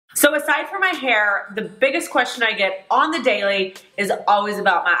So aside from my hair, the biggest question I get on the daily is always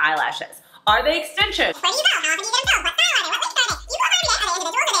about my eyelashes. Are they extensions? Where do you go? How often do you get them filled? What style are they? What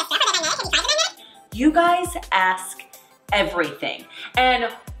length are they? You go hard to get individuals. Are they a strap? Are they magnetic? Can you tie them magnetic? You guys ask everything. And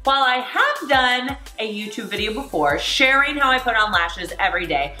while I have done a YouTube video before sharing how I put on lashes every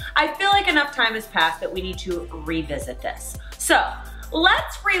day, I feel like enough time has passed that we need to revisit this. So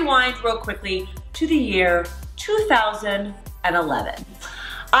let's rewind real quickly to the year 2011.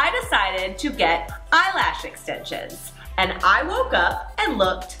 I decided to get eyelash extensions, and I woke up and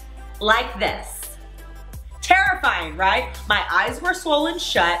looked like this. Terrifying, right? My eyes were swollen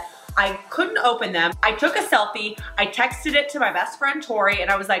shut. I couldn't open them. I took a selfie. I texted it to my best friend, Tori,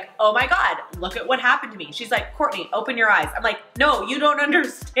 and I was like, oh my God, look at what happened to me. She's like, Courtney, open your eyes. I'm like, no, you don't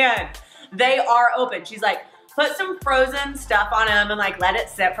understand. They are open. She's like, put some frozen stuff on them and like let it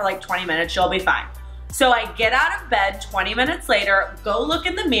sit for like 20 minutes. You'll be fine. So I get out of bed 20 minutes later, go look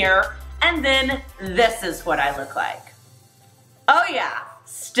in the mirror, and then this is what I look like. Oh yeah,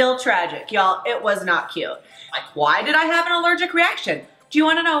 still tragic, y'all. It was not cute. Like, why did I have an allergic reaction? Do you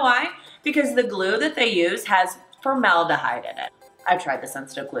wanna know why? Because the glue that they use has formaldehyde in it. I've tried the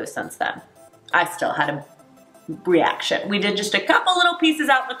sensitive glue since then. I still had a reaction. We did just a couple little pieces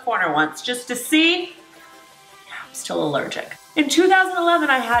out in the corner once just to see. I'm still allergic. In 2011,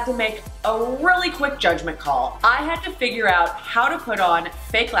 I had to make a really quick judgment call. I had to figure out how to put on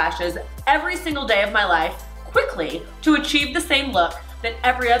fake lashes every single day of my life quickly to achieve the same look that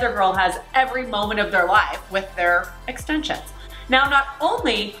every other girl has every moment of their life with their extensions. Now, not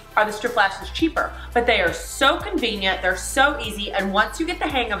only are the strip lashes cheaper, but they are so convenient, they're so easy, and once you get the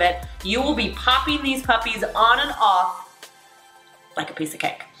hang of it, you will be popping these puppies on and off like a piece of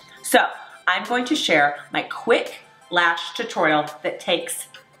cake. So, I'm going to share my quick lash tutorial that takes,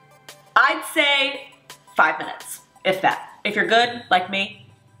 I'd say, 5 minutes, if that. If you're good, like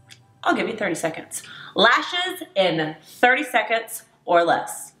me, I'll give you 30 seconds. Lashes in 30 seconds or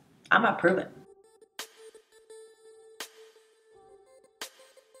less. I'm gonna prove it.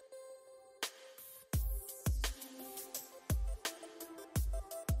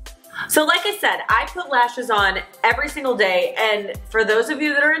 So like I said, I put lashes on every single day, and for those of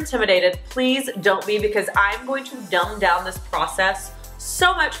you that are intimidated, please don't be, because I'm going to dumb down this process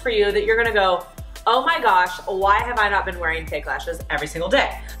so much for you that you're gonna go, oh my gosh, why have I not been wearing fake lashes every single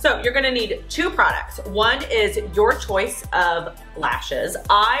day? So you're gonna need 2 products. One is your choice of lashes.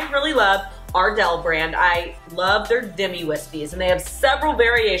 I really love Ardell brand. I love their Demi Wispies, and they have several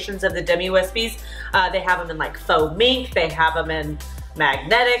variations of the Demi Wispies. They have them in like faux mink, they have them in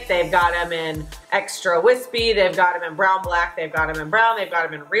magnetic, they've got them in extra wispy, they've got them in brown black, they've got them in brown, they've got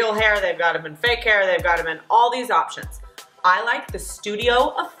them in real hair, they've got them in fake hair, they've got them in all these options. I like the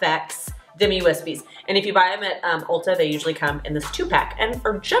Studio Effects Demi Wispies, and if you buy them at Ulta, they usually come in this 2-pack and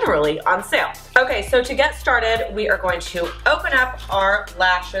are generally on sale. Okay, so to get started, we are going to open up our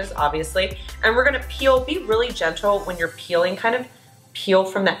lashes, obviously, and we're gonna peel. Be really gentle when you're peeling, kind of peel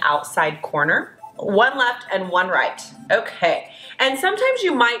from the outside corner. 1 left and 1 right. Okay. And sometimes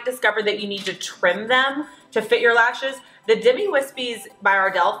you might discover that you need to trim them to fit your lashes. The Demi Wispies by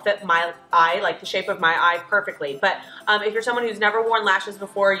Ardell fit my eye, like the shape of my eye, perfectly. But if you're someone who's never worn lashes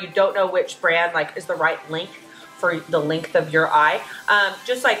before, you don't know which brand like is the right length for the length of your eye,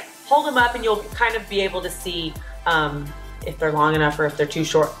 just like hold them up and you'll kind of be able to see if they're long enough or if they're too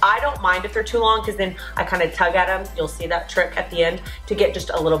short. I don't mind if they're too long, because then I kind of tug at them. You'll see that trick at the end to get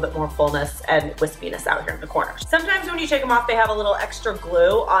just a little bit more fullness and wispiness out here in the corners. Sometimes when you take them off, they have a little extra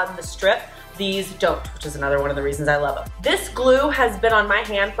glue on the strip. These don't, which is another one of the reasons I love them. This glue has been on my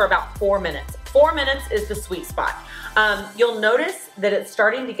hand for about 4 minutes. 4 minutes is the sweet spot. You'll notice that it's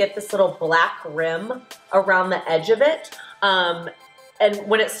starting to get this little black rim around the edge of it. And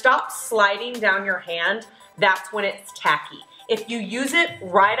when it stops sliding down your hand, that's when it's tacky. If you use it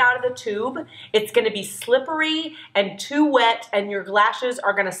right out of the tube, it's gonna be slippery and too wet, and your lashes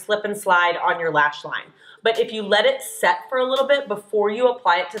are gonna slip and slide on your lash line. But if you let it set for a little bit before you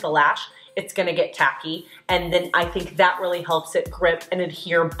apply it to the lash, it's gonna get tacky, and then I think that really helps it grip and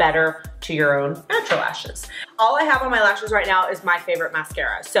adhere better to your own natural lashes. All I have on my lashes right now is my favorite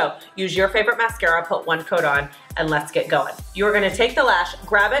mascara. So use your favorite mascara, put 1 coat on, and let's get going. You're gonna take the lash,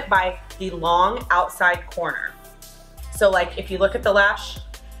 grab it by the long outside corner. So like if you look at the lash,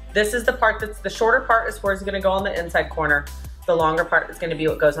 this is the part that's, the shorter part is where it's gonna go on the inside corner. The longer part is gonna be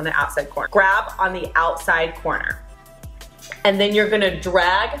what goes on the outside corner. Grab on the outside corner. And then you're gonna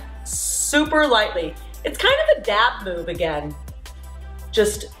drag super lightly. It's kind of a dab move again.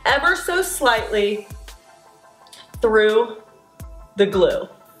 Just ever so slightly through the glue.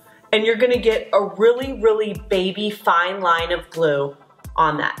 And you're gonna get a really, really baby fine line of glue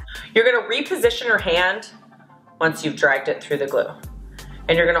on that. You're gonna reposition your hand once you've dragged it through the glue.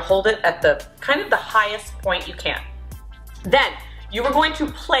 And you're gonna hold it at the kind of the highest point you can. Then you are going to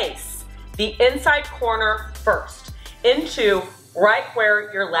place the inside corner first into right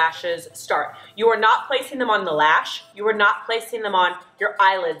where your lashes start. You are not placing them on the lash. You are not placing them on your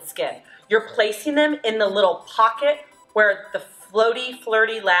eyelid skin. You're placing them in the little pocket where the floaty,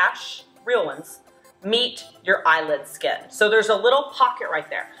 flirty lash, real ones, meet your eyelid skin. So there's a little pocket right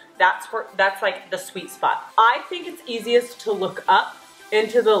there. That's like the sweet spot. I think it's easiest to look up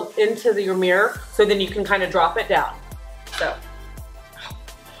into your mirror, so then you can kind of drop it down.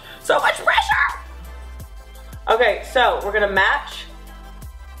 So much pressure. Okay, so we're gonna match.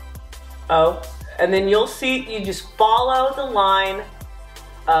 Oh, and then you'll see, you just follow the line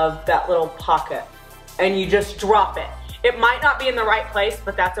of that little pocket and you just drop it. It might not be in the right place,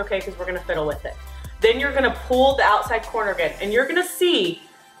 but that's okay because we're gonna fiddle with it. Then you're gonna pull the outside corner again and you're gonna see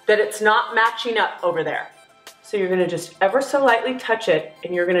that it's not matching up over there. So you're gonna just ever so lightly touch it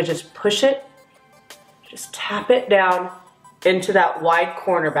and you're gonna just push it, just tap it down into that wide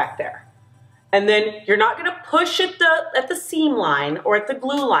corner back there. And then you're not gonna push at the seam line or at the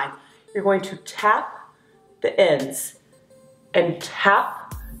glue line. You're going to tap the ends and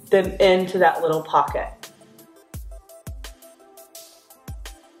tap them into that little pocket.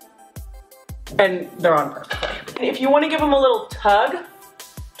 And they're on perfectly. If you wanna give them a little tug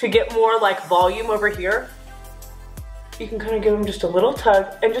to get more like volume over here, you can kind of give them just a little tug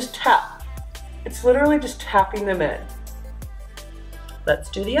and just tap. It's literally just tapping them in.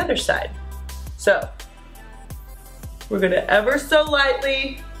 Let's do the other side. So, we're gonna ever so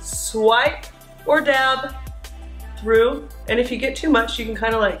lightly swipe or dab through, and if you get too much, you can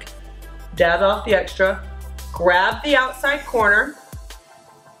kind of like dab off the extra, grab the outside corner,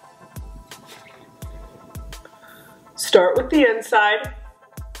 start with the inside,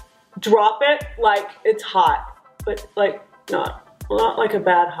 drop it like it's hot, but like not like a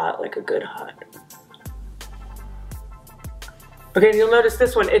bad hot, like a good hot. Okay, you'll notice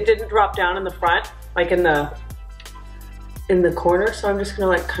this one, it didn't drop down in the front, like in the corner, so I'm just gonna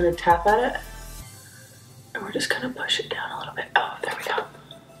like kind of tap at it. And we're just gonna push it down a little bit. Oh, there we go.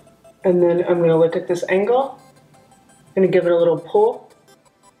 And then I'm gonna look at this angle, gonna give it a little pull,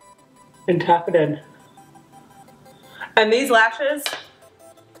 and tap it in. And these lashes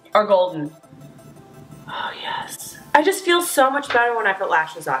are golden. Oh yes. I just feel so much better when I put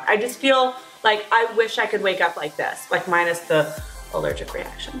lashes on. I just feel like I wish I could wake up like this, like minus the allergic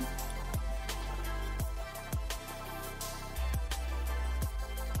reaction.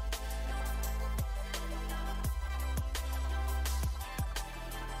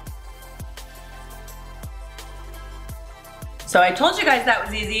 So I told you guys that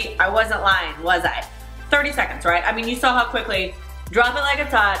was easy. I wasn't lying, was I? 30 seconds, right? I mean, you saw how quickly, drop it like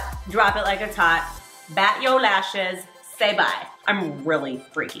it's hot, drop it like it's hot, bat your lashes, say bye. I'm really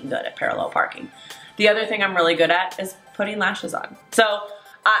freaking good at parallel parking. The other thing I'm really good at is putting lashes on. So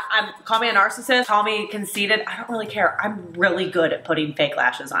call me a narcissist, call me conceited, I don't really care. I'm really good at putting fake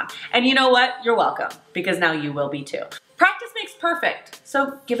lashes on. And you know what? You're welcome, because now you will be too. Practice makes perfect,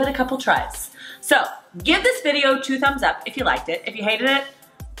 so give it a couple tries. So give this video 2 thumbs up if you liked it. If you hated it,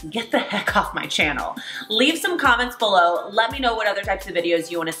 get the heck off my channel. Leave some comments below. Let me know what other types of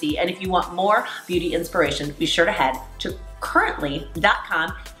videos you want to see. And if you want more beauty inspiration, be sure to head to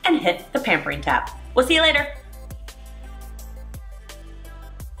KERRently.com and hit the pampering tab. We'll see you later.